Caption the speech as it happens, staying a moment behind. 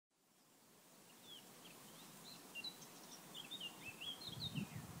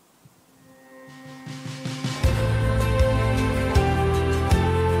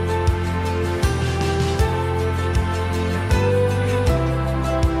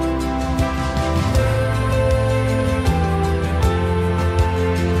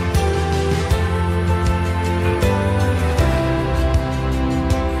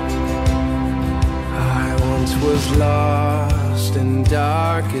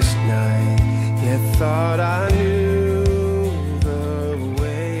darkest night, yet thought I knew the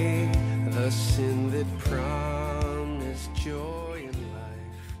way, the sin that promised joy in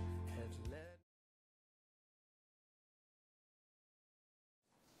life had led.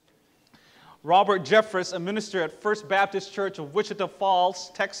 Robert Jeffress, a minister at First Baptist Church of Wichita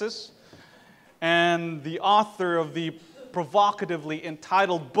Falls, Texas, and the author of the provocatively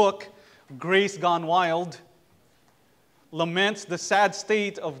entitled book, Grace Gone Wild, laments the sad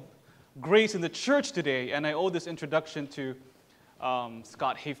state of grace in the church today. And I owe this introduction to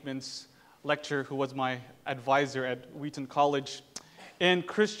Scott Hafeman's lecturer, who was my advisor at Wheaton College. In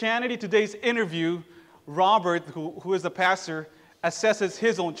Christianity Today's interview, Robert, who is the pastor, assesses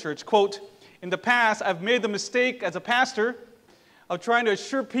his own church. Quote, "In the past, I've made the mistake as a pastor of trying to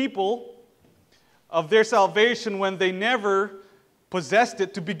assure people of their salvation when they never possessed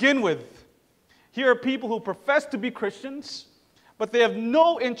it to begin with. Here are people who profess to be Christians, but they have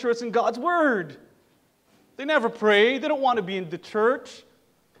no interest in God's Word. They never pray. They don't want to be in the church.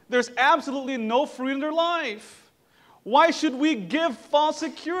 There's absolutely no fruit in their life. Why should we give false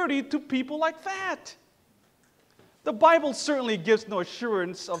security to people like that? The Bible certainly gives no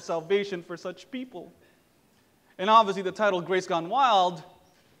assurance of salvation for such people." And obviously the title, Grace Gone Wild,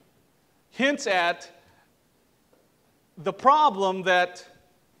 hints at the problem that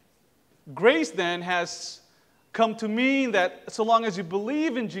grace then has come to mean that so long as you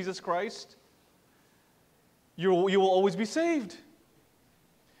believe in Jesus Christ, you will always be saved.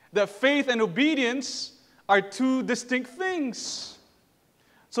 That faith and obedience are two distinct things.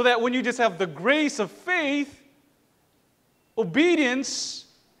 So that when you just have the grace of faith, obedience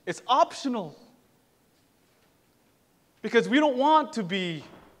is optional. Because we don't want to be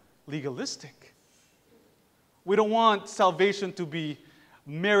legalistic. We don't want salvation to be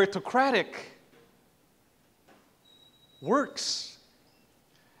meritocratic. Works.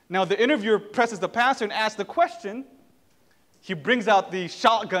 Now the interviewer presses the pastor and asks the question. He brings out the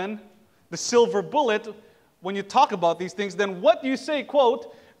shotgun, the silver bullet. When you talk about these things, then what do you say,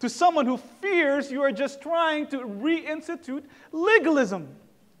 quote, to someone who fears you are just trying to reinstitute legalism?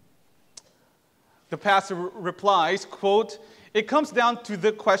 The pastor replies, quote, "It comes down to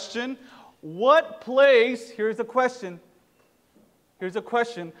the question, what place," here's the question,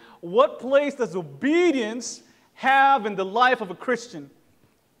 what place does obedience have in the life of a Christian?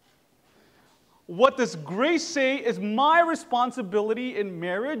 What does grace say is my responsibility in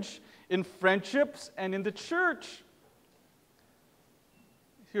marriage, in friendships, and in the church?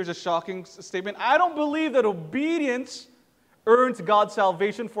 Here's a shocking statement. I don't believe that obedience earns God's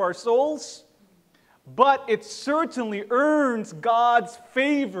salvation for our souls, but it certainly earns God's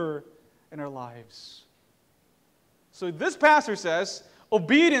favor in our lives. So this pastor says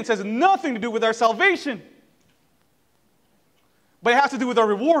obedience has nothing to do with our salvation, but it has to do with our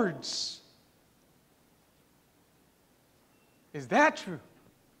rewards. Is that true?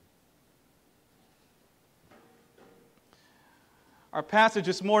 Our passage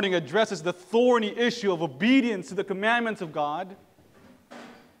this morning addresses the thorny issue of obedience to the commandments of God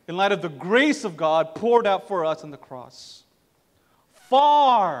in light of the grace of God poured out for us on the cross.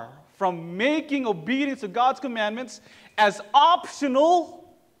 Far from making obedience to God's commandments as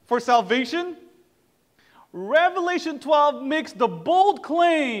optional for salvation, Revelation 12 makes the bold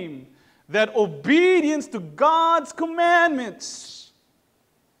claim that obedience to God's commandments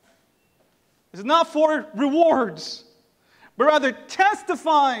is not for rewards, but rather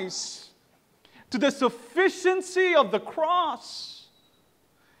testifies to the sufficiency of the cross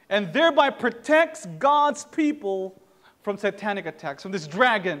and thereby protects God's people from satanic attacks, from this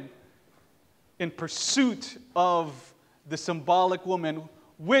dragon in pursuit of the symbolic woman,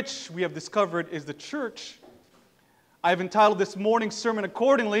 which we have discovered is the church. I've entitled this morning's sermon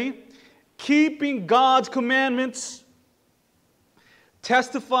accordingly, Keeping God's Commandments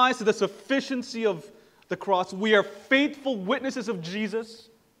Testifies to the Sufficiency of the Cross. We are faithful witnesses of Jesus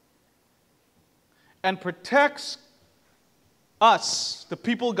and protects us, the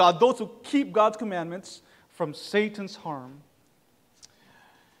people of God, those who keep God's commandments, from Satan's harm.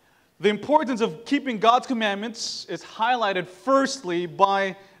 The importance of keeping God's commandments is highlighted firstly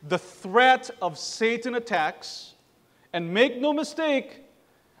by the threat of Satan attacks. And make no mistake,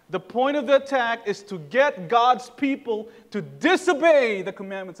 the point of the attack is to get God's people to disobey the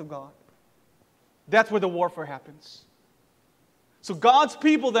commandments of God. That's where the warfare happens. So God's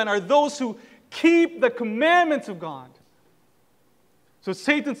people then are those who keep the commandments of God. So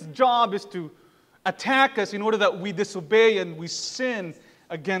Satan's job is to attack us in order that we disobey and we sin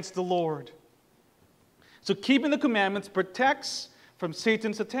against the Lord. So keeping the commandments protects from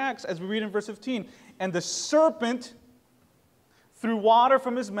Satan's attacks, as we read in verse 15. And the serpent threw water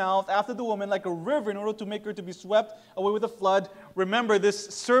from his mouth after the woman like a river in order to make her to be swept away with a flood. Remember, this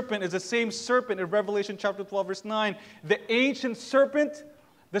serpent is the same serpent in Revelation chapter 12, verse 9. The ancient serpent,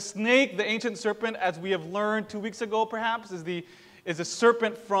 the snake, the ancient serpent, as we have learned 2 weeks ago perhaps, is a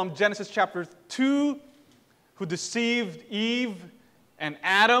serpent from Genesis chapter 2 who deceived Eve and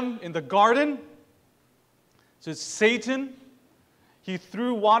Adam in the garden. So it's Satan. He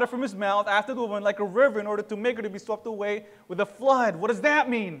threw water from his mouth after the woman like a river in order to make her to be swept away with a flood. What does that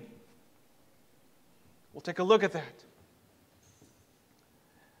mean? We'll take a look at that.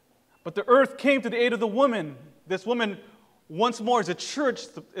 But the earth came to the aid of the woman. This woman, once more, is a church.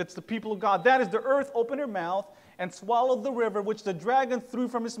 It's the people of God. That is, the earth opened her mouth and swallowed the river which the dragon threw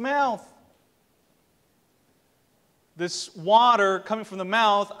from his mouth. This water coming from the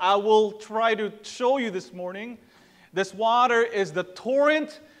mouth, I will try to show you this morning. This water is the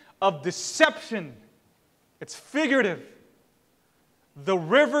torrent of deception. It's figurative. The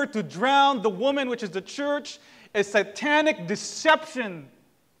river to drown the woman, which is the church, is satanic deception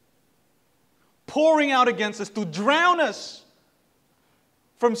pouring out against us to drown us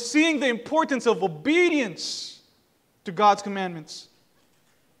from seeing the importance of obedience to God's commandments.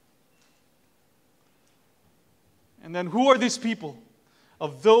 And then who are these people?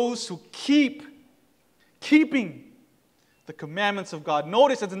 Of those who keeping the commandments of God.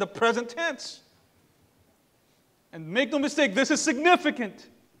 Notice it's in the present tense. And make no mistake, this is significant.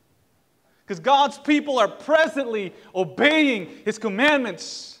 Because God's people are presently obeying His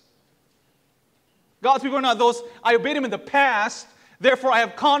commandments. God's people are not those, I obeyed Him in the past, therefore I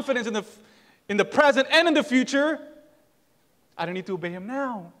have confidence in the present and in the future. I don't need to obey Him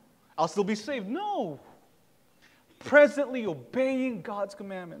now. I'll still be saved. No. Presently obeying God's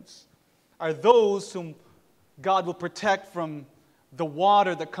commandments are those whom God will protect from the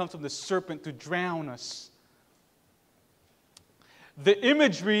water that comes from the serpent to drown us. The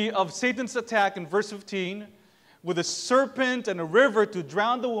imagery of Satan's attack in verse 15, with a serpent and a river to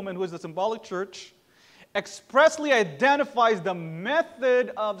drown the woman, who is the symbolic church, expressly identifies the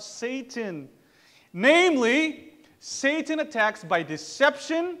method of Satan. Namely, Satan attacks by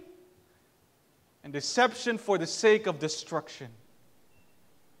deception, and deception for the sake of destruction.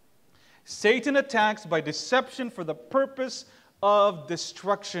 Satan attacks by deception for the purpose of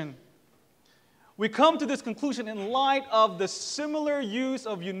destruction. We come to this conclusion in light of the similar use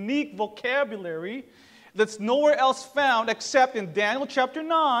of unique vocabulary that's nowhere else found except in Daniel chapter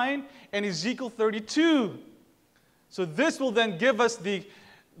 9 and Ezekiel 32. So this will then give us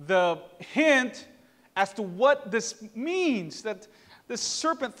the hint as to what this means, that this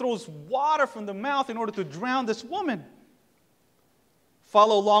serpent throws water from the mouth in order to drown this woman.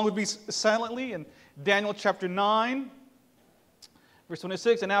 Follow along with me silently in Daniel chapter 9, verse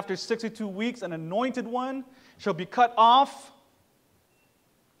 26. And after 62 weeks, an anointed one shall be cut off.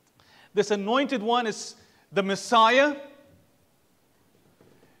 This anointed one is the Messiah.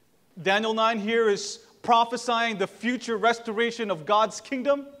 Daniel 9 here is prophesying the future restoration of God's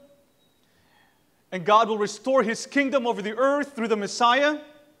kingdom. And God will restore His kingdom over the earth through the Messiah.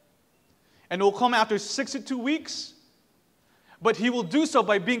 And it will come after 62 weeks. But He will do so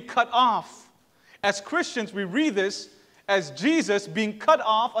by being cut off. As Christians, we read this as Jesus being cut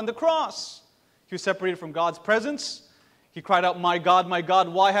off on the cross. He was separated from God's presence. He cried out, my God,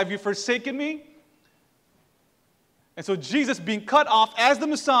 why have you forsaken me?" And so Jesus being cut off as the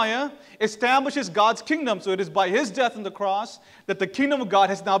Messiah establishes God's kingdom. So it is by His death on the cross that the kingdom of God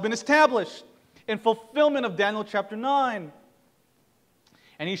has now been established in fulfillment of Daniel chapter 9.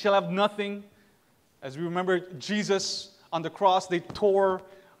 And He shall have nothing. As we remember Jesus on the cross, they tore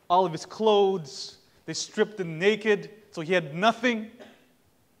all of His clothes. They stripped Him naked, so He had nothing.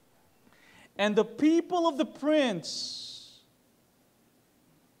 And the people of the prince,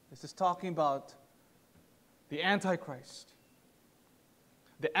 this is talking about the Antichrist,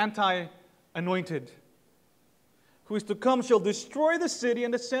 the anti-anointed, who is to come, shall destroy the city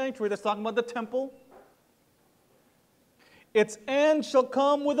and the sanctuary. That's talking about the temple. Its end shall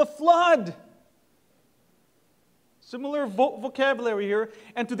come with a flood. Similar vocabulary here.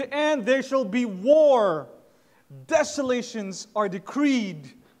 And to the end there shall be war. Desolations are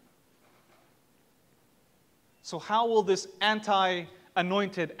decreed. So how will this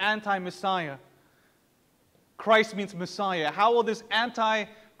anti-anointed, anti-Messiah, Christ means Messiah, how will this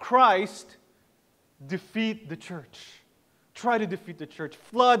anti-Christ defeat the church? Try to defeat the church.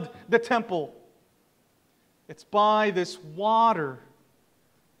 Flood the temple. It's by this water,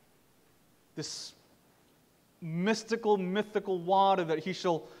 this mystical water, that he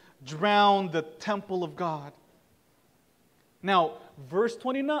shall drown the temple of God. Now, verse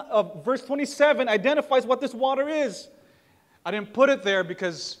 27 identifies what this water is. I didn't put it there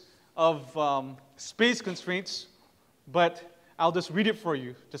because of space constraints, but I'll just read it for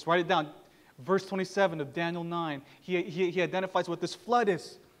you. Just write it down. Verse 27 of Daniel 9. He identifies what this flood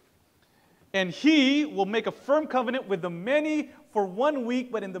is. And he will make a firm covenant with the many for 1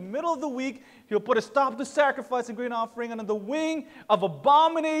 week, but in the middle of the week, he'll put a stop to sacrifice and grain offering, and on the wing of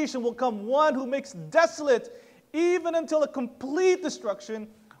abomination will come one who makes desolate, even until a complete destruction.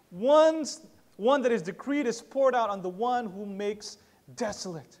 One that is decreed is poured out on the one who makes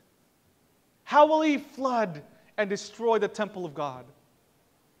desolate. How will he flood and destroy the temple of God?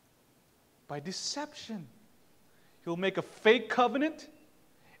 By deception. He'll make a fake covenant,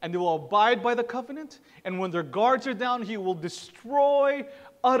 and they will abide by the covenant. And when their guards are down, he will destroy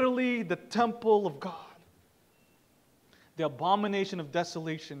utterly the temple of God. The abomination of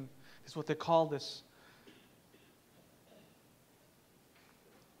desolation is what they call this.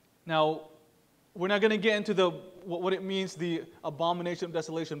 Now, we're not going to get into what it means, the abomination of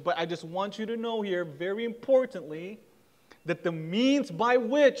desolation, but I just want you to know here, very importantly, that the means by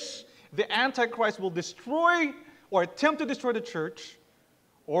which the Antichrist will destroy or attempt to destroy the church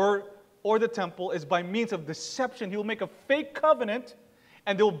or the temple is by means of deception. He will make a fake covenant,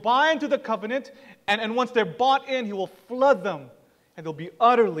 and they'll buy into the covenant, and once they're bought in, he will flood them, and they'll be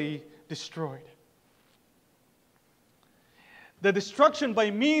utterly destroyed. The destruction by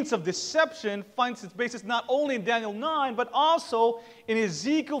means of deception finds its basis not only in Daniel 9, but also in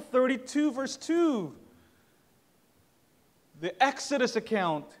Ezekiel 32, verse 2. The Exodus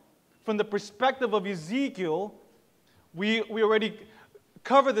account, from the perspective of Ezekiel, we already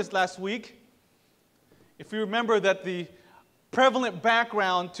covered this last week. If you remember that the prevalent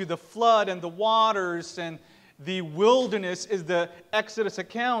background to the flood and the waters and the wilderness is the Exodus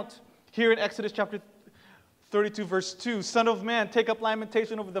account. Here in Exodus chapter 32, verse 2, Son of man, take up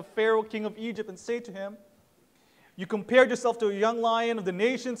lamentation over the Pharaoh, king of Egypt, and say to him, you compared yourself to a young lion of the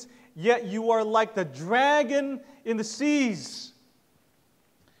nations, yet you are like the dragon in the seas.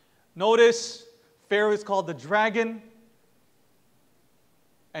 Notice, Pharaoh is called the dragon.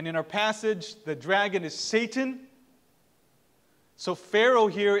 And in our passage, the dragon is Satan. So Pharaoh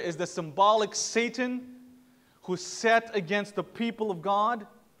here is the symbolic Satan who's set against the people of God.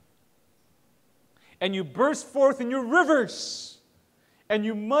 And you burst forth in your rivers, and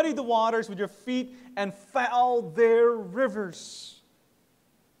you muddy the waters with your feet and foul their rivers.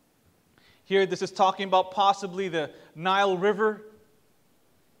 Here, this is talking about possibly the Nile River,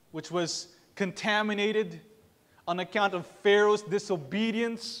 which was contaminated on account of Pharaoh's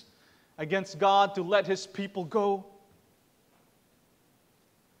disobedience against God to let his people go.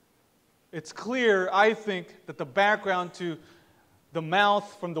 It's clear, I think, that the background to the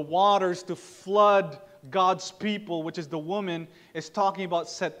mouth from the waters to flood God's people, which is the woman, is talking about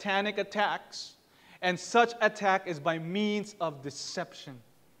satanic attacks. And such attack is by means of deception.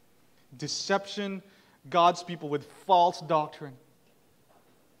 Deception, God's people with false doctrine.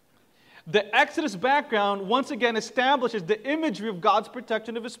 The Exodus background once again establishes the imagery of God's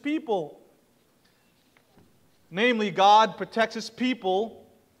protection of his people. Namely, God protects his people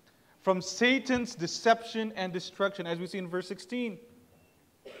from Satan's deception and destruction, as we see in verse 16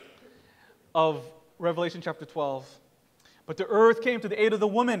 of Revelation chapter 12. But the earth came to the aid of the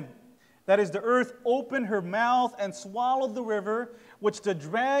woman. That is, the earth opened her mouth and swallowed the river, which the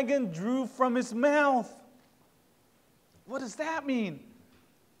dragon drew from his mouth. What does that mean?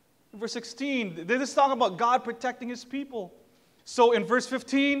 Verse 16, this is talking about God protecting his people. So in verse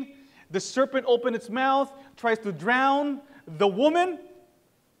 15, the serpent opened its mouth, tries to drown the woman.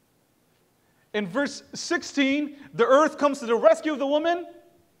 In verse 16, the earth comes to the rescue of the woman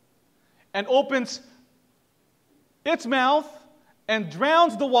and opens its mouth and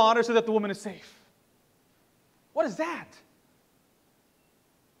drowns the water so that the woman is safe. What is that?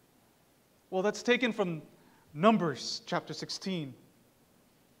 Well, that's taken from Numbers chapter 16.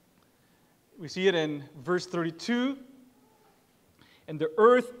 We see it in verse 32. And the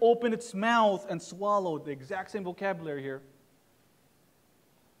earth opened its mouth and swallowed, the exact same vocabulary here.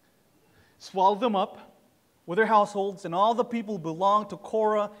 Swallowed them up with their households and all the people who belonged to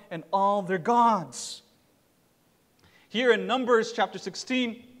Korah and all their gods. Here in Numbers chapter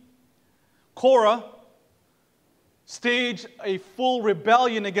 16, Korah staged a full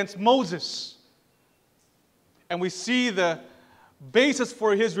rebellion against Moses. And we see the basis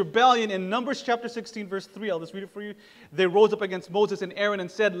for his rebellion in Numbers chapter 16, verse 3. I'll just read it for you. They rose up against Moses and Aaron and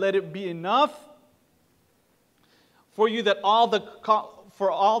said, let it be enough for you that all the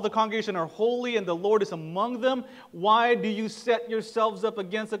congregation are holy and the Lord is among them. Why do you set yourselves up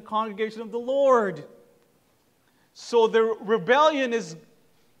against the congregation of the Lord? So the rebellion is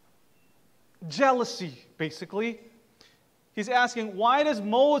jealousy, basically. He's asking, why does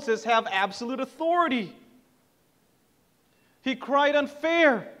Moses have absolute authority? He cried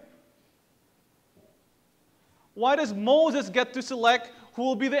unfair. Why does Moses get to select who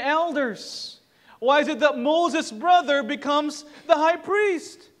will be the elders? Why is it that Moses' brother becomes the high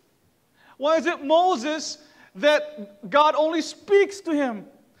priest? Why is it Moses that God only speaks to him?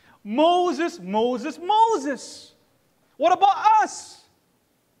 Moses, Moses, Moses. What about us?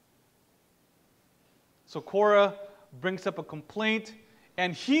 So Korah brings up a complaint,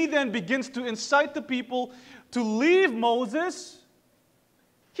 and he then begins to incite the people to leave Moses.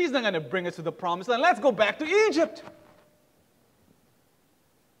 He's not going to bring us to the promised land. Let's go back to Egypt.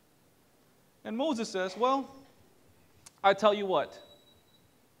 And Moses says, well, I tell you what.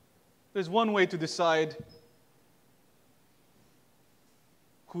 There's one way to decide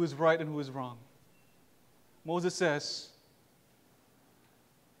who is right and who is wrong. Moses says,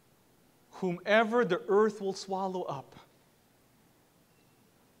 whomever the earth will swallow up,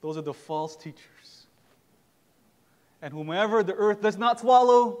 those are the false teachers. And whomever the earth does not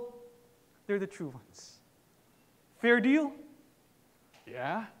swallow, they're the true ones. Fair deal?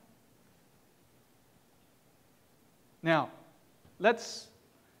 Yeah. Now, let's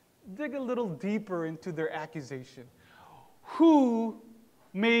dig a little deeper into their accusation. Who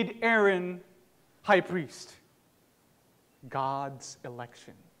made Aaron high priest? God's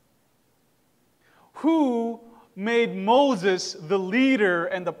election. Who made Moses the leader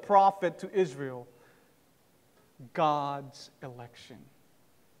and the prophet to Israel? God's election.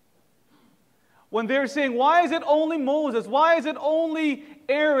 When they're saying, why is it only Moses? Why is it only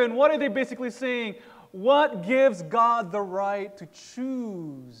Aaron? What are they basically saying? What gives God the right to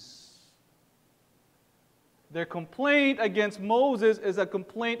choose? Their complaint against Moses is a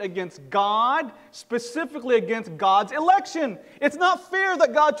complaint against God, specifically against God's election. It's not fair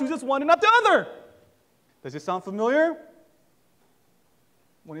that God chooses one and not the other. Does it sound familiar?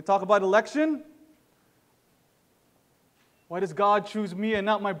 When you talk about election, why does God choose me and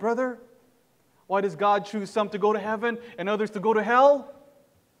not my brother? Why does God choose some to go to heaven and others to go to hell?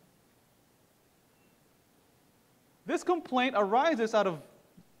 This complaint arises out of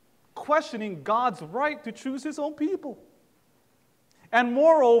questioning God's right to choose His own people. And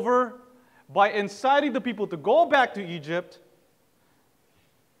moreover, by inciting the people to go back to Egypt,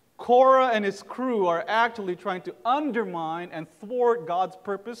 Korah and his crew are actually trying to undermine and thwart God's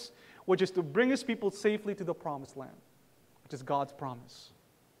purpose, which is to bring His people safely to the promised land, which is God's promise.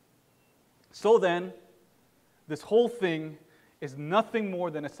 So then, this whole thing is nothing more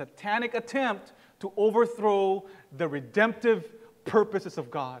than a satanic attempt to overthrow the redemptive purposes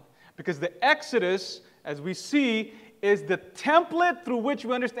of God. Because the Exodus, as we see, is the template through which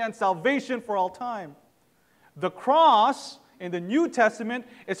we understand salvation for all time. The cross in the New Testament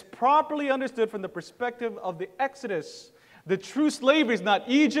is properly understood from the perspective of the Exodus. The true slavery is not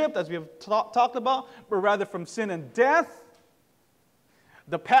Egypt, as we have talked about, but rather from sin and death.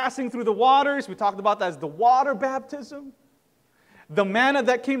 The passing through the waters, we talked about that as the water baptism. The manna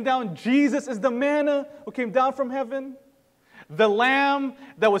that came down, Jesus is the manna who came down from heaven. The lamb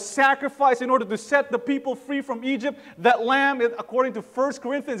that was sacrificed in order to set the people free from Egypt, that lamb, according to 1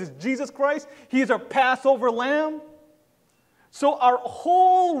 Corinthians, is Jesus Christ. He is our Passover lamb. So our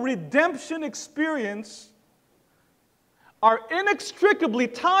whole redemption experience are inextricably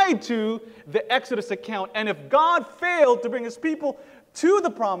tied to the Exodus account. And if God failed to bring His people to the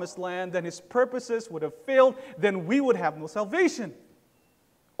promised land, then His purposes would have failed. Then we would have no salvation,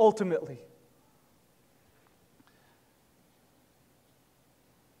 ultimately.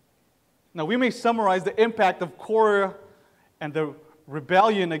 Now, we may summarize the impact of Korah and the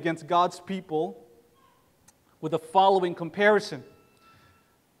rebellion against God's people with the following comparison.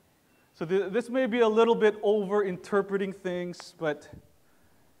 So this may be a little bit over-interpreting things, but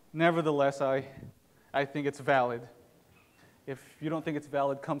nevertheless, I think it's valid. If you don't think it's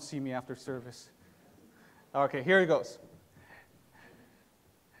valid, come see me after service. Okay, here it goes.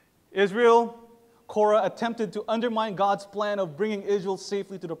 Israel, Korah attempted to undermine God's plan of bringing Israel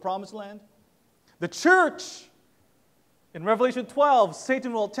safely to the promised land. The church, in Revelation 12,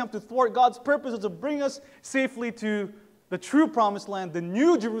 Satan will attempt to thwart God's purposes of bringing us safely to the true promised land, the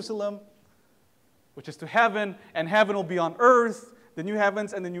new Jerusalem, which is to heaven, and heaven will be on earth. The new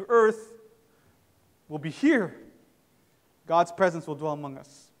heavens and the new earth will be here. God's presence will dwell among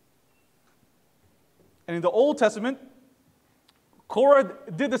us. And in the Old Testament, Korah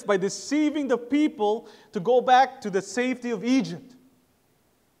did this by deceiving the people to go back to the safety of Egypt.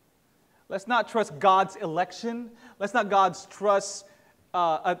 Let's not trust God's election. Let us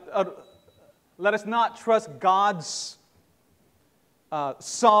not trust God's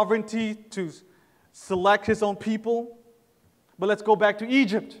sovereignty to select His own people. But let's go back to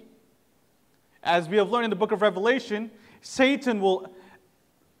Egypt. As we have learned in the book of Revelation, Satan will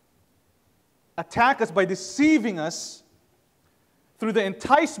attack us by deceiving us through the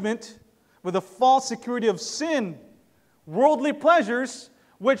enticement with the false security of sin, worldly pleasures,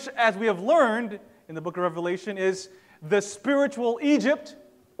 which, as we have learned in the book of Revelation, is the spiritual Egypt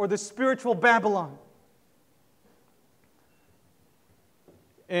or the spiritual Babylon.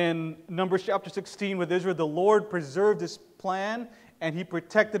 In Numbers chapter 16 with Israel, the Lord preserved His plan and He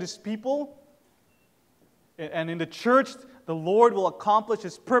protected His people. And in the church, the Lord will accomplish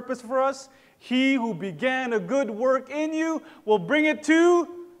His purpose for us. He who began a good work in you will bring it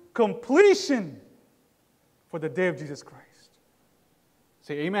to completion for the day of Jesus Christ.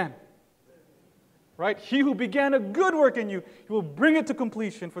 Say amen. Right? He who began a good work in you, He will bring it to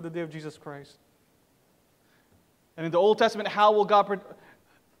completion for the day of Jesus Christ. And in the Old Testament, how will God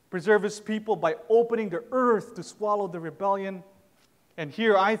preserve His people? By opening the earth to swallow the rebellion. And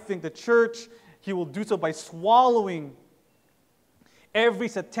here I think the church, He will do so by swallowing every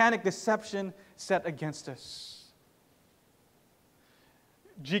satanic deception set against us.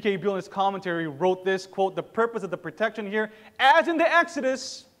 G.K. Beale in his commentary wrote this, quote, "The purpose of the protection here, as in the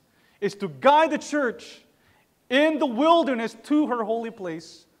Exodus, is to guide the church in the wilderness to her holy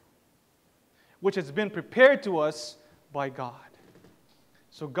place, which has been prepared to us by God."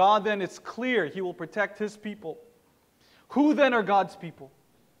 So God then, it's clear, He will protect His people. Who then are God's people?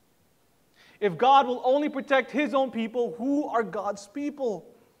 If God will only protect His own people, who are God's people?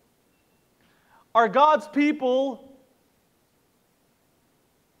 Are God's people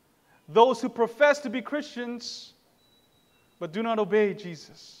those who profess to be Christians but do not obey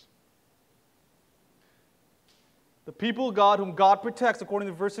Jesus? The people of God whom God protects, according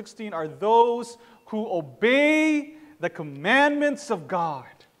to verse 16, are those who obey the commandments of God.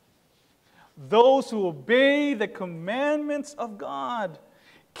 Those who obey the commandments of God.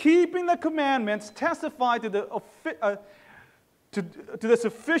 Keeping the commandments testify to the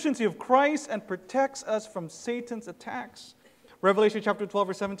sufficiency of Christ and protects us from Satan's attacks. Revelation chapter 12,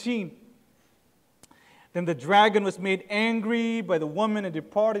 verse 17. Then the dragon was made angry by the woman and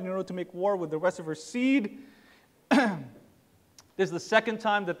departed in order to make war with the rest of her seed. This is the second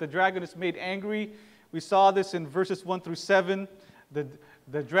time that the dragon is made angry. We saw this in verses 1 through 7.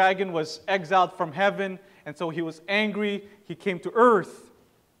 The dragon was exiled from heaven, and so he was angry. He came to earth.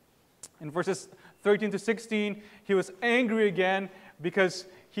 In verses 13 to 16, he was angry again because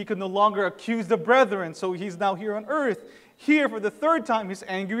he could no longer accuse the brethren, so he's now here on earth. Here, for the third time, he's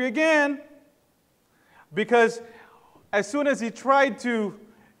angry again because as soon as he tried to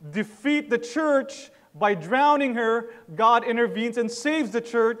defeat the church by drowning her, God intervenes and saves the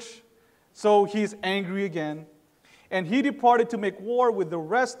church, so he's angry again. And he departed to make war with the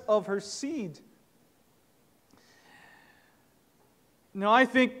rest of her seed. Now, I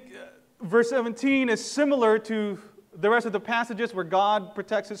think verse 17 is similar to the rest of the passages where God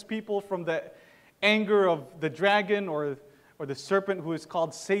protects His people from the anger of the dragon or the serpent who is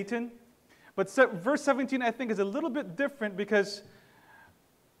called Satan. But verse 17, I think, is a little bit different because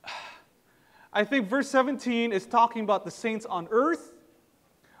I think verse 17 is talking about the saints on earth,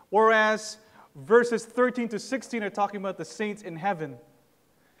 whereas verses 13 to 16 are talking about the saints in heaven.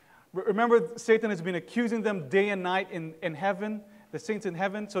 Remember, Satan has been accusing them day and night in heaven, the saints in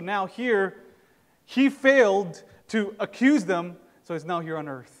heaven. So now here, he failed to accuse them, so he's now here on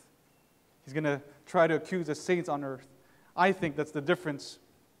earth. He's going to try to accuse the saints on earth. I think that's the difference.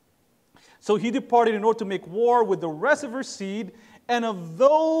 So he departed in order to make war with the rest of her seed, and of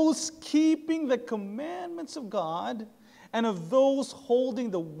those keeping the commandments of God, and of those holding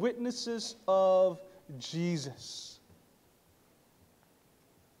the witnesses of Jesus.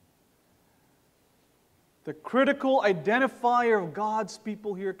 The critical identifier of God's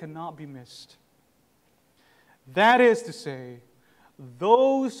people here cannot be missed. That is to say,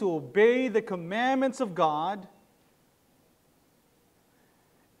 those who obey the commandments of God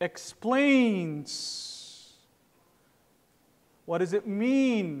explains what does it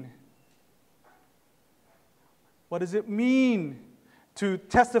mean? What does it mean to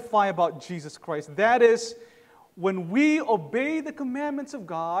testify about Jesus Christ? That is, when we obey the commandments of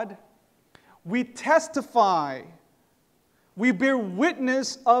God, we testify. We bear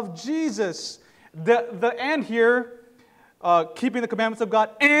witness of Jesus. The end here, keeping the commandments of God,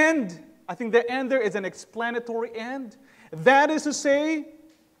 and I think the end there is an explanatory end. That is to say,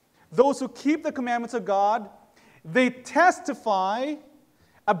 those who keep the commandments of God, they testify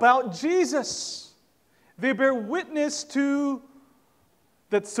about Jesus. They bear witness to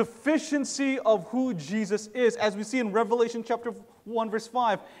the sufficiency of who Jesus is, as we see in Revelation chapter 1, verse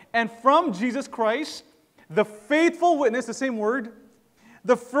 5. And from Jesus Christ, the faithful witness, the same word,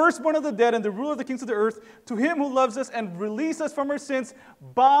 the firstborn of the dead and the ruler of the kings of the earth, to him who loves us and released us from our sins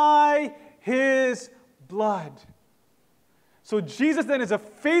by his blood. So Jesus then is a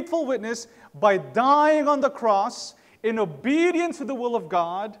faithful witness by dying on the cross in obedience to the will of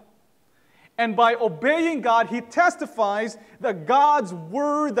God. And by obeying God, he testifies that God's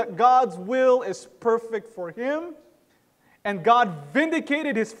word, that God's will is perfect for him. And God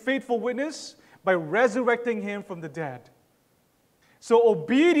vindicated his faithful witness by resurrecting him from the dead. So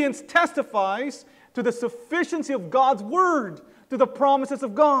obedience testifies to the sufficiency of God's word, to the promises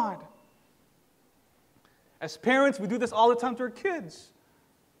of God. As parents, we do this all the time to our kids.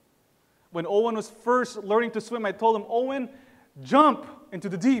 When Owen was first learning to swim, I told him, Owen, jump into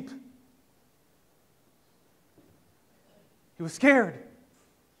the deep. He was scared.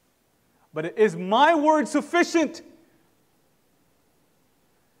 But is my word sufficient?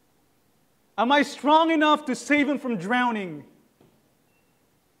 Am I strong enough to save him from drowning?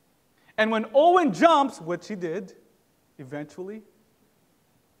 And when Owen jumps, which he did eventually,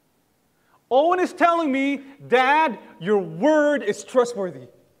 Owen is telling me, Dad, your word is trustworthy.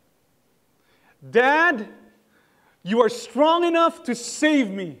 Dad, you are strong enough to save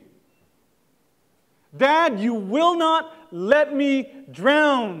me. Dad, you will not let me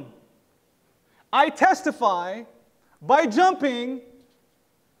drown. I testify by jumping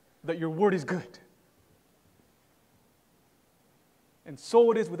that your word is good. And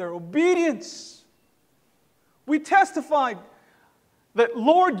so it is with our obedience. We testify that,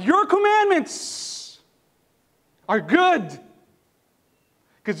 Lord, your commandments are good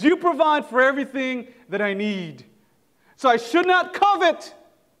because you provide for everything that I need. So I should not covet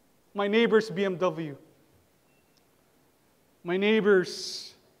my neighbor's BMW, my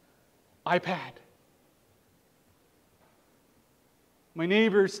neighbor's iPad, my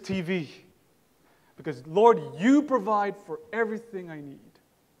neighbor's TV. Because, Lord, you provide for everything I need.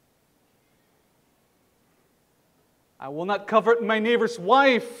 I will not covet my neighbor's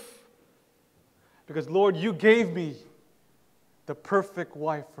wife. Because, Lord, you gave me the perfect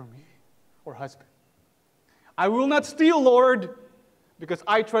wife for me, or husband. I will not steal, Lord, because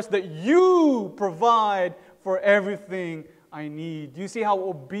I trust that you provide for everything I need. Do you see how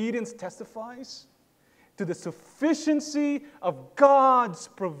obedience testifies to the sufficiency of God's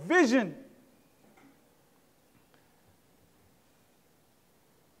provision?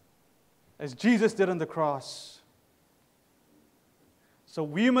 As Jesus did on the cross. So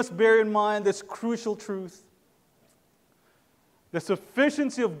we must bear in mind this crucial truth. The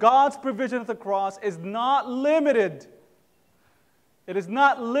sufficiency of God's provision at the cross is not limited. It is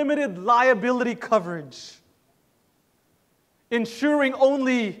not limited liability coverage, ensuring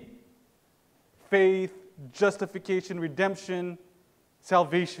only faith, justification, redemption,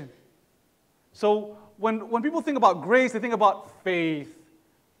 salvation. So when people think about grace, they think about faith.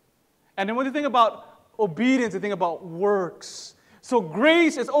 And then when they think about obedience, they think about works. So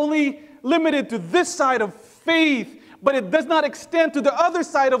grace is only limited to this side of faith, but it does not extend to the other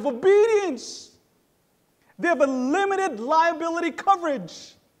side of obedience. They have a limited liability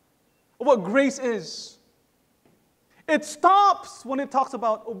coverage of what grace is. It stops when it talks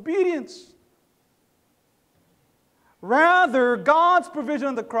about obedience. Rather, God's provision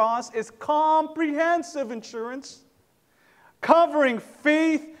on the cross is comprehensive insurance, covering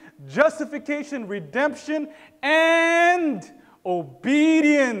faith, justification, redemption, and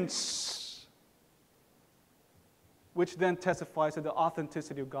obedience, which then testifies to the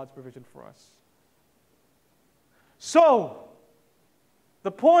authenticity of God's provision for us. So, the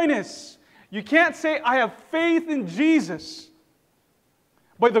point is, you can't say, I have faith in Jesus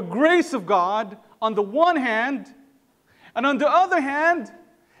by the grace of God on the one hand, and on the other hand,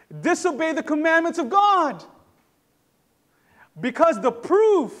 disobey the commandments of God. Because the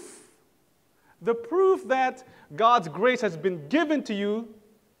proof that God's grace has been given to you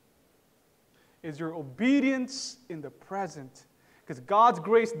is your obedience in the present. Because God's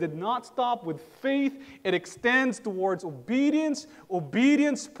grace did not stop with faith. It extends towards obedience,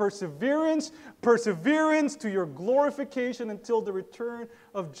 perseverance to your glorification until the return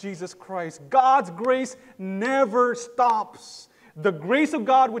of Jesus Christ. God's grace never stops. The grace of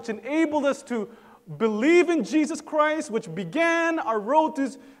God which enabled us to believe in Jesus Christ, which began our road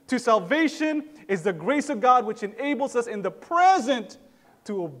to salvation, is the grace of God which enables us in the present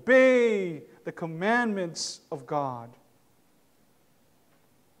to obey the commandments of God.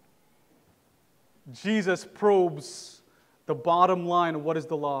 Jesus probes the bottom line of what is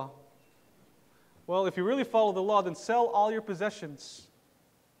the law. Well, if you really follow the law, then sell all your possessions.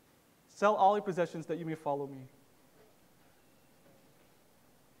 Sell all your possessions that you may follow me.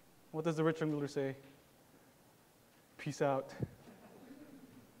 What does the rich young ruler say? Peace out.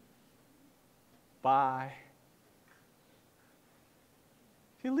 Bye.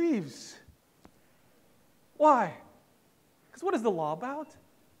 He leaves. Why? Because what is the law about?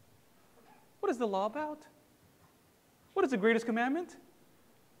 What is the law about? What is the greatest commandment?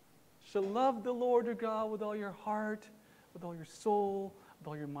 You shall love the Lord your God with all your heart, with all your soul, with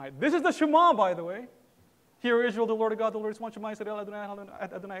all your might. This is the Shema, by the way. Hear, Israel, the Lord of God, the Lord is one. Shema Yisrael,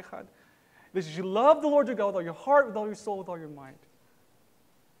 Adonai Echad. This is, you love the Lord your God with all your heart, with all your soul, with all your might.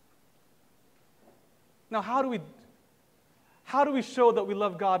 Now, how do we show that we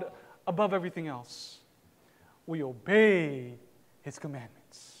love God above everything else? We obey His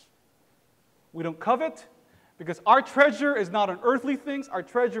commandments. We don't covet, because our treasure is not on earthly things. Our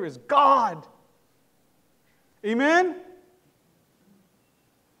treasure is God. Amen?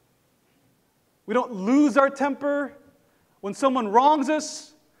 We don't lose our temper when someone wrongs us,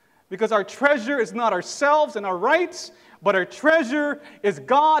 because our treasure is not ourselves and our rights, but our treasure is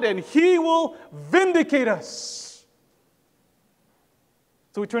God, and He will vindicate us.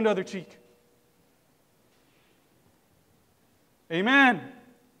 So we turn the other cheek. Amen.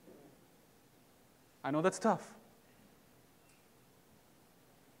 I know that's tough.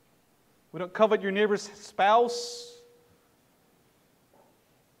 We don't covet your neighbor's spouse,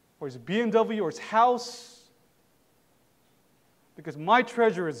 or his BMW, or his house, because my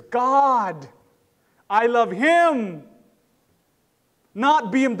treasure is God. I love Him,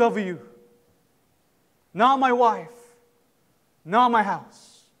 not BMW, not my wife, not my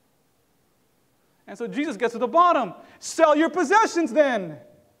house. And so Jesus gets to the bottom. Sell your possessions then,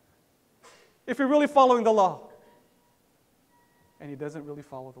 if you're really following the law. And he doesn't really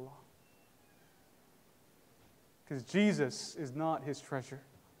follow the law, because Jesus is not his treasure.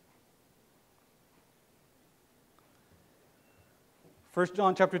 1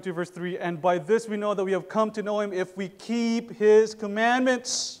 John chapter 2, verse 3, and by this we know that we have come to know Him if we keep His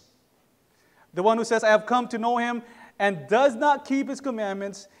commandments. The one who says, I have come to know Him, and does not keep His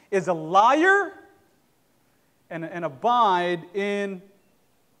commandments is a liar and abide in,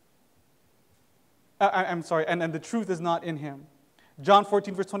 and the truth is not in him. John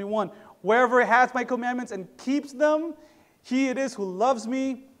 14, verse 21, whoever has my commandments and keeps them, he it is who loves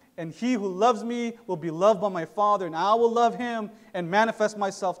me, and he who loves me will be loved by my Father, and I will love him and manifest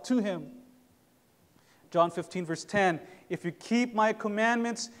myself to him. John 15, verse 10, if you keep my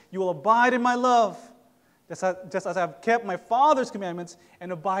commandments, you will abide in my love, just as I have kept my Father's commandments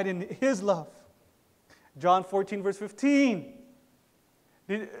and abide in His love. John 14, verse 15.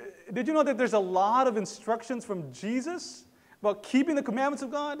 Did you know that there's a lot of instructions from Jesus about keeping the commandments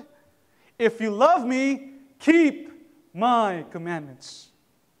of God? If you love me, keep my commandments.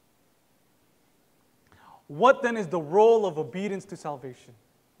 What then is the role of obedience to salvation?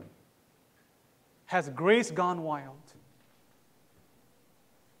 Has grace gone wild?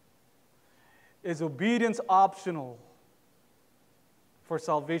 Is obedience optional for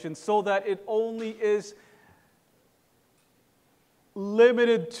salvation, so that it only is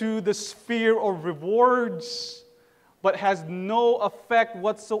limited to the sphere of rewards, but has no effect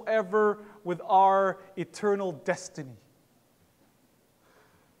whatsoever with our eternal destiny?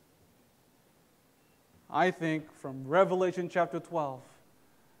 I think from Revelation chapter 12,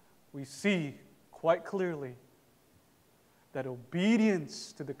 we see quite clearly that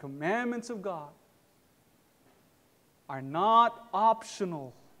obedience to the commandments of God are not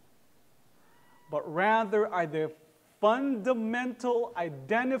optional, but rather are the fundamental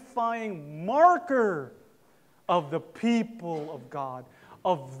identifying marker of the people of God,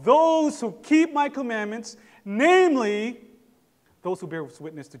 of those who keep my commandments, namely those who bear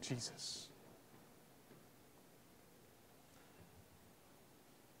witness to Jesus.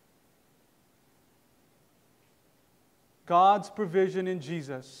 God's provision in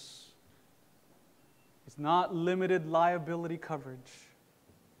Jesus is not limited liability coverage,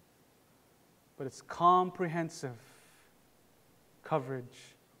 but it's comprehensive coverage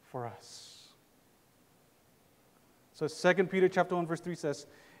for us. So 2 Peter chapter 1, verse 3 says,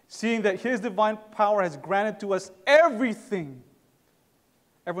 seeing that His divine power has granted to us everything.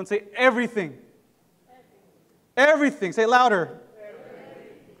 Everyone say everything. Everything. Say it louder.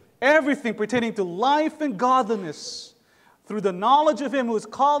 Everything pertaining to life and godliness, through the knowledge of Him who has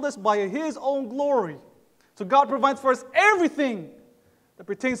called us by His own glory. So God provides for us everything that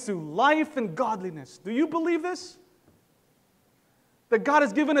pertains to life and godliness. Do you believe this? That God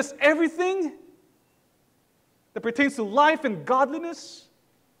has given us everything that pertains to life and godliness?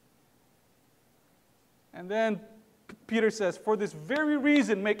 And then Peter says, for this very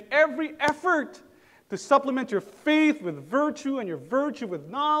reason, make every effort to supplement your faith with virtue, and your virtue with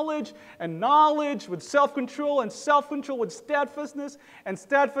knowledge, and knowledge with self-control, and self-control with steadfastness, and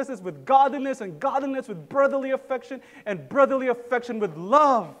steadfastness with godliness, and godliness with brotherly affection, and brotherly affection with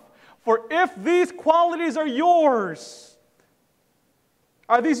love. For if these qualities are yours,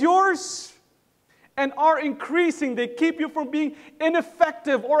 are these yours? And are increasing, they keep you from being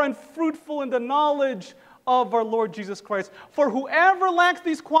ineffective or unfruitful in the knowledge of our Lord Jesus Christ. For whoever lacks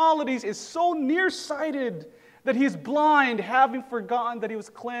these qualities is so nearsighted that he is blind, having forgotten that he was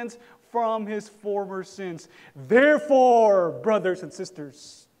cleansed from his former sins. Therefore, brothers and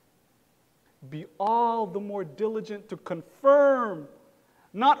sisters, be all the more diligent to confirm,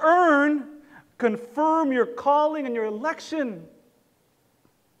 not earn, confirm your calling and your election.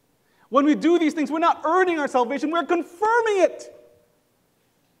 When we do these things, we're not earning our salvation, we're confirming it.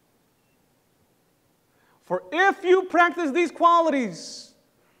 For if you practice these qualities,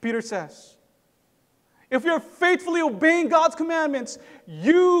 Peter says, if you're faithfully obeying God's commandments,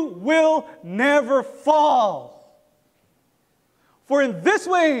 you will never fall. For in this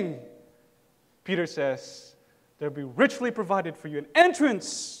way, Peter says, there will be richly provided for you an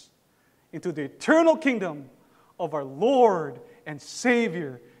entrance into the eternal kingdom of our Lord and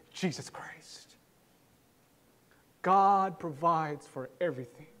Savior, Jesus Christ. God provides for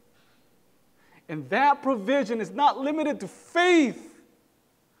everything. And that provision is not limited to faith,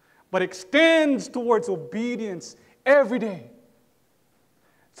 but extends towards obedience every day.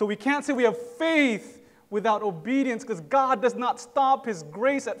 So we can't say we have faith without obedience, because God does not stop His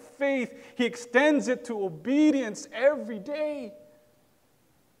grace at faith. He extends it to obedience every day.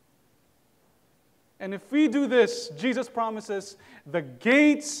 And if we do this, Jesus promises the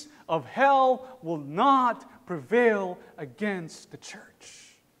gates of hell will not prevail against the church.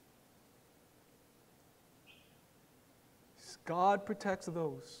 God protects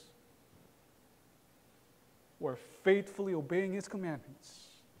those who are faithfully obeying His commandments.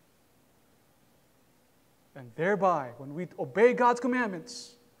 And thereby, when we obey God's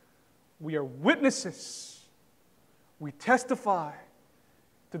commandments, we are witnesses. We testify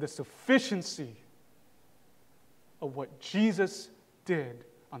to the sufficiency of what Jesus did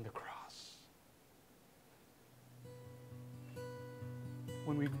on the cross.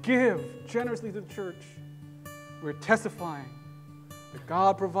 When we give generously to the church, we're testifying that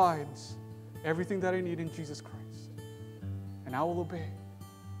God provides everything that I need in Jesus Christ. And I will obey.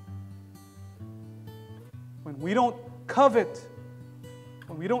 When we don't covet,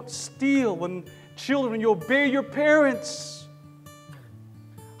 when we don't steal, when children, you obey your parents.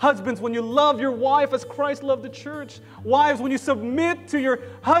 Husbands, when you love your wife as Christ loved the church. Wives, when you submit to your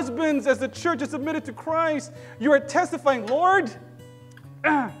husbands as the church is submitted to Christ, you are testifying, Lord,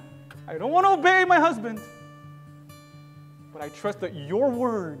 I don't want to obey my husband, but I trust that your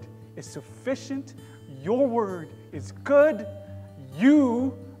word is sufficient. Your word is good.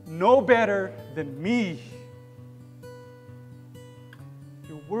 You know better than me.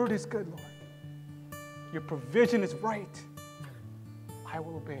 Your word is good, Lord. Your provision is right. I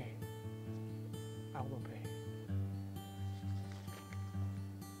will obey. I will obey.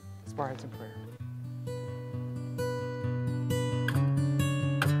 Let's bow our heads in prayer.